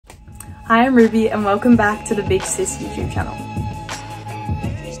Hi, I'm Ruby and welcome back to the Big Sis YouTube channel.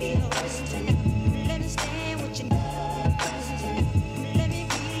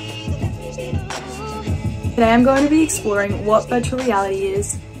 Today I'm going to be exploring what virtual reality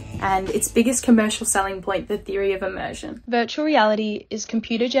is and its biggest commercial selling point, the theory of immersion. Virtual reality is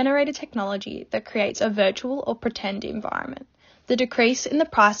computer-generated technology that creates a virtual or pretend environment. The decrease in the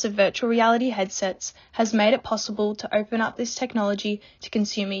price of virtual reality headsets has made it possible to open up this technology to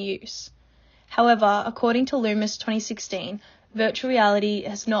consumer use. However, according to Loomis 2016, virtual reality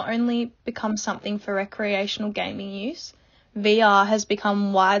has not only become something for recreational gaming use, VR has become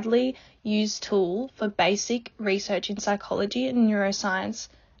a widely used tool for basic research in psychology and neuroscience,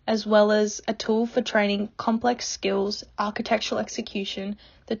 as well as a tool for training complex skills, architectural execution,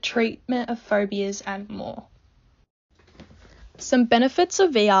 the treatment of phobias, and more. Some benefits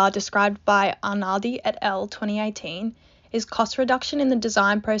of VR described by Arnaldi et al. 2018 is cost reduction in the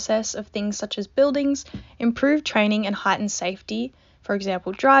design process of things such as buildings, improved training and heightened safety, for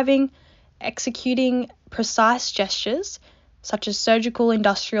example driving, executing precise gestures such as surgical,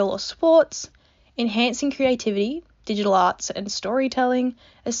 industrial or sports, enhancing creativity, digital arts and storytelling,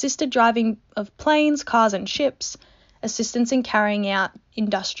 assisted driving of planes, cars and ships, assistance in carrying out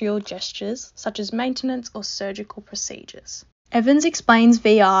industrial gestures such as maintenance or surgical procedures. Evans explains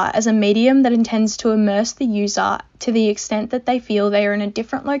VR as a medium that intends to immerse the user to the extent that they feel they are in a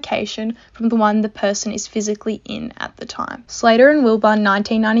different location from the one the person is physically in at the time. Slater and Wilbur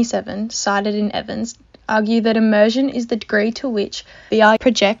 1997, cited in Evans, argue that immersion is the degree to which VR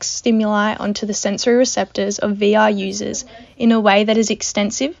projects stimuli onto the sensory receptors of VR users in a way that is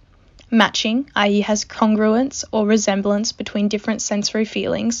extensive, matching, i.e. has congruence or resemblance between different sensory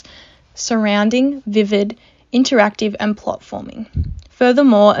feelings, surrounding, vivid, interactive and plot forming.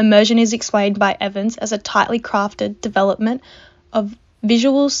 Furthermore, immersion is explained by Evans as a tightly crafted development of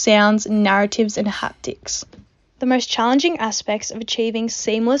visuals, sounds, narratives and haptics. The most challenging aspects of achieving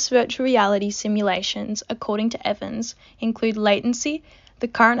seamless virtual reality simulations, according to Evans, include latency, the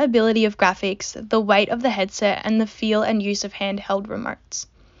current ability of graphics, the weight of the headset and the feel and use of handheld remotes.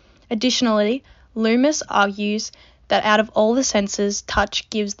 Additionally, Loomis argues that out of all the senses, touch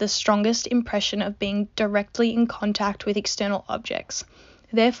gives the strongest impression of being directly in contact with external objects.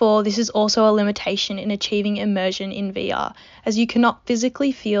 Therefore, this is also a limitation in achieving immersion in VR, as you cannot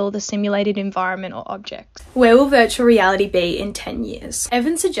physically feel the simulated environment or object. Where will virtual reality be in 10 years?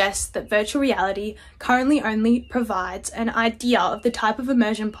 Evans suggests that virtual reality currently only provides an idea of the type of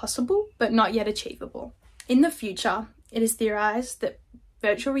immersion possible, but not yet achievable. In the future, it is theorized that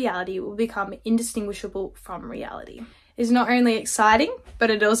virtual reality will become indistinguishable from reality. It's not only exciting,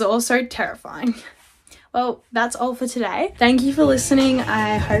 but it is also terrifying. Well, that's all for today. Thank you for listening.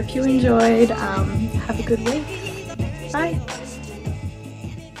 I hope you enjoyed. Have a good week. Bye.